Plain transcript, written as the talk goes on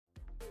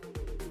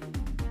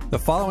The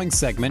following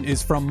segment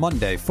is from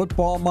Monday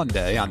Football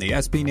Monday on the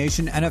SB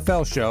Nation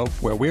NFL Show,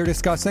 where we're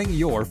discussing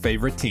your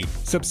favorite team.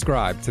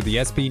 Subscribe to the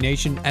SB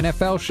Nation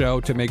NFL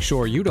Show to make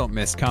sure you don't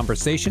miss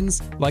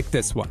conversations like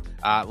this one.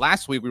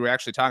 Last week, we were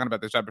actually talking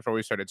about this right before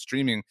we started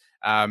streaming.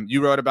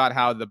 You wrote about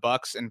how the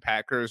Bucs and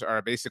Packers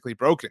are basically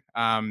broken,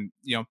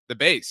 the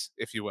base,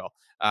 if you will.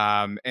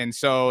 And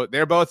so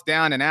they're both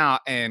down and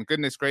out, and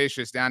goodness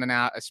gracious, down and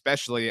out,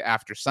 especially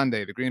after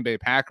Sunday. The Green Bay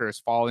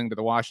Packers falling to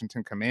the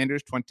Washington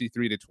Commanders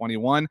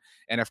 23-21.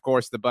 And of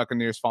course, the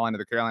Buccaneers falling to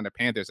the Carolina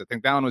Panthers. I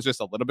think that one was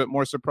just a little bit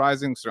more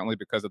surprising, certainly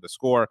because of the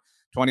score,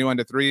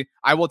 21-3.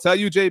 I will tell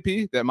you,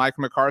 JP, that Mike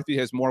McCarthy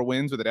has more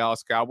wins with the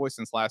Dallas Cowboys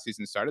since last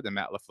season started than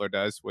Matt LaFleur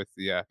does with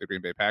the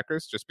Green Bay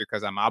Packers, just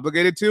because I'm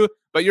obligated to.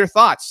 But your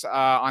thoughts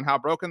on how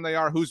broken they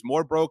are, who's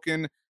more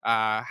broken,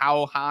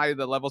 how high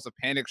the levels of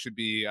panic should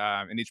be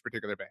in each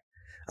particular bay?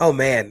 Oh,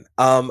 man.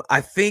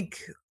 I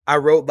think I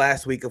wrote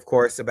last week, of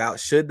course, about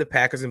should the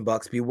Packers and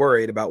Bucs be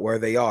worried about where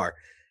they are.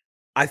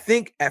 I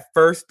think at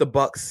first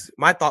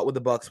my thought with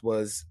the Bucs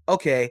was,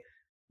 okay,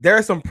 there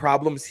are some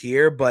problems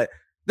here, but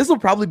this will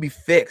probably be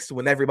fixed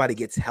when everybody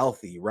gets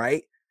healthy,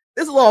 right?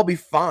 This will all be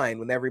fine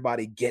when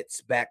everybody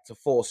gets back to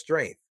full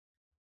strength.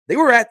 They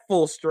were at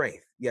full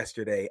strength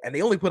yesterday, and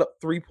they only put up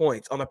 3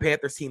 points on a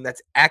Panthers team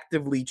that's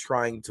actively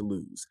trying to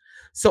lose.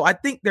 So I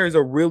think there's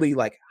a really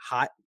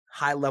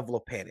high level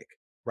of panic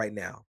right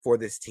now for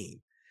this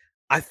team.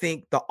 I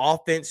think the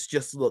offense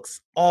just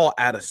looks all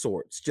out of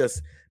sorts.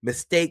 Just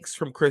mistakes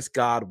from Chris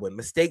Godwin,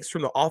 mistakes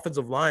from the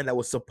offensive line that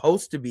was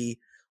supposed to be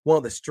one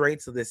of the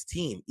strengths of this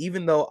team.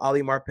 Even though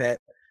Ali Marpet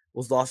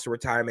was lost to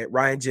retirement,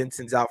 Ryan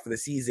Jensen's out for the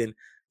season.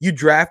 You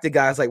drafted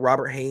guys like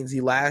Robert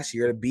Hainsey last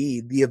year to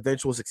be the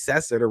eventual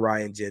successor to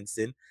Ryan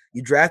Jensen.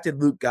 You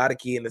drafted Luke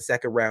Goedeke in the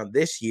second round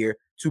this year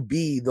to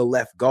be the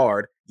left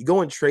guard. You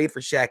go and trade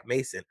for Shaq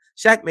Mason.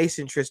 Shaq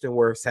Mason, Tristan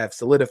Wirfs have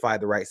solidified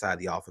the right side of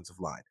the offensive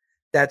line.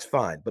 That's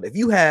fine. But if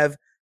you have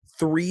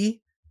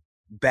 3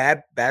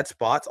 bad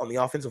spots on the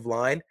offensive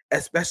line,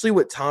 especially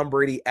with Tom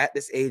Brady at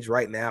this age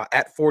right now,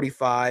 at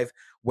 45,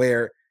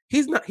 where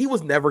he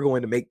was never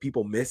going to make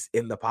people miss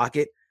in the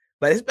pocket,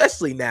 but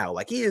especially now,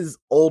 he is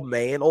old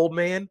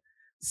man.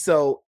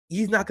 So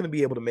he's not going to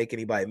be able to make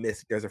anybody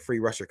miss if there's a free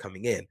rusher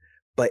coming in.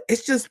 But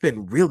it's just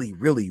been really,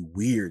 really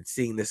weird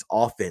seeing this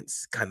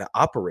offense kind of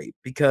operate,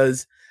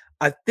 because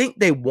I think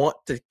they want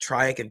to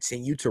try and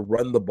continue to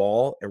run the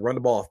ball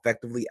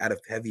effectively out of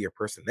heavier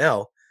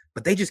personnel,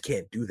 but they just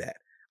can't do that.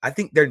 I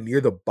think they're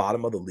near the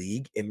bottom of the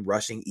league in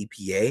rushing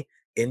EPA,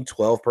 in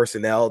 12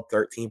 personnel,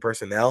 13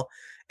 personnel,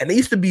 and they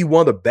used to be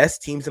one of the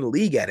best teams in the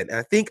league at it. And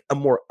I think a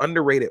more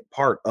underrated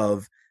part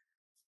of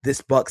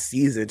this Bucs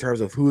season in terms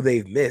of who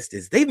they've missed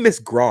is they've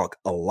missed Gronk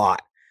a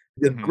lot.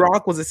 Because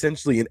Gronk was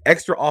essentially an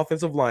extra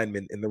offensive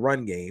lineman in the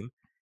run game,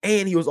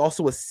 and he was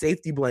also a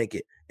safety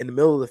blanket in the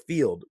middle of the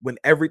field when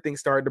everything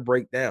started to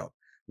break down.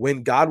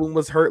 When Godwin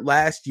was hurt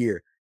last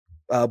year,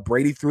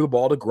 Brady threw the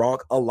ball to Gronk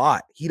a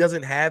lot. He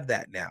doesn't have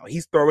that now.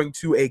 He's throwing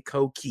to a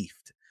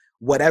Ko-Kieft,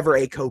 whatever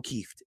a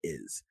Ko-Kieft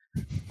is.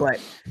 But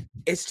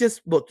it's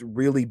just looked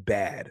really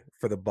bad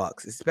for the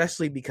Bucs,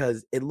 especially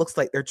because it looks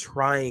like they're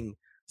trying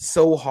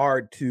so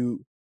hard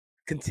to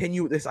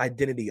continue with this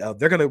identity of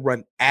they're going to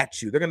run at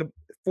you. They're going to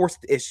force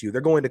the issue. They're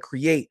going to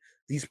create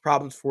these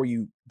problems for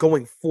you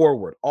going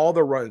forward. All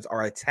the runs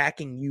are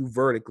attacking you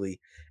vertically,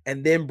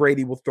 and then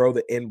Brady will throw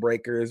the end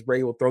breakers.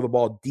 Brady will throw the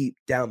ball deep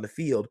down the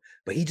field,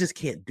 but he just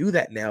can't do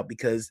that now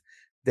because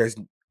there's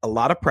a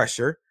lot of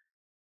pressure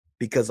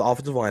because the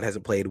offensive line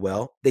hasn't played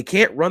well. They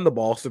can't run the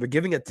ball, so they're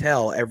giving a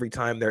tell every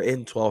time they're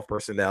in 12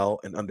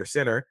 personnel and under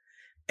center,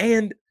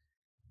 and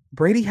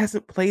Brady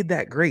hasn't played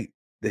that great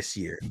this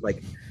year.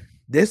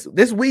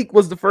 This week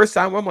was the first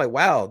time where I'm like,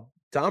 wow,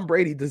 Tom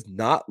Brady does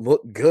not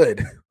look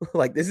good.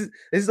 This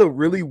is a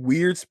really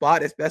weird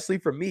spot, especially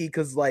for me,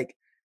 because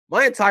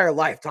my entire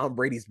life, Tom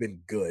Brady's been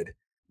good.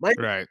 My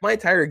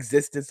entire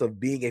existence of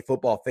being a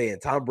football fan,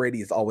 Tom Brady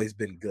has always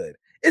been good.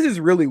 This is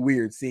really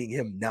weird seeing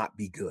him not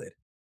be good.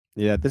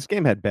 Yeah, this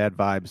game had bad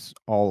vibes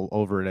all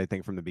over it, I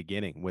think, from the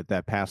beginning with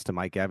that pass to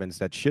Mike Evans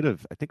that should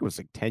have, I think it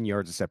was 10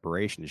 yards of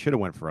separation. It should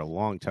have went for a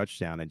long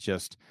touchdown and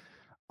just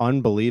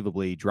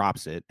unbelievably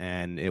drops it,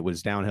 and it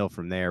was downhill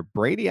from there.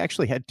 Brady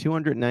actually had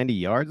 290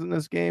 yards in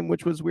this game,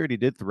 which was weird. He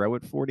did throw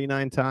it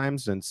 49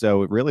 times, and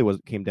so it really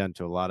came down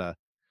to a lot of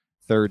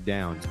third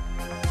downs.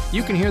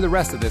 You can hear the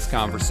rest of this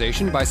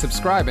conversation by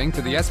subscribing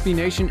to the SB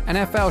Nation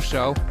NFL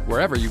Show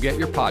wherever you get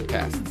your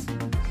podcasts.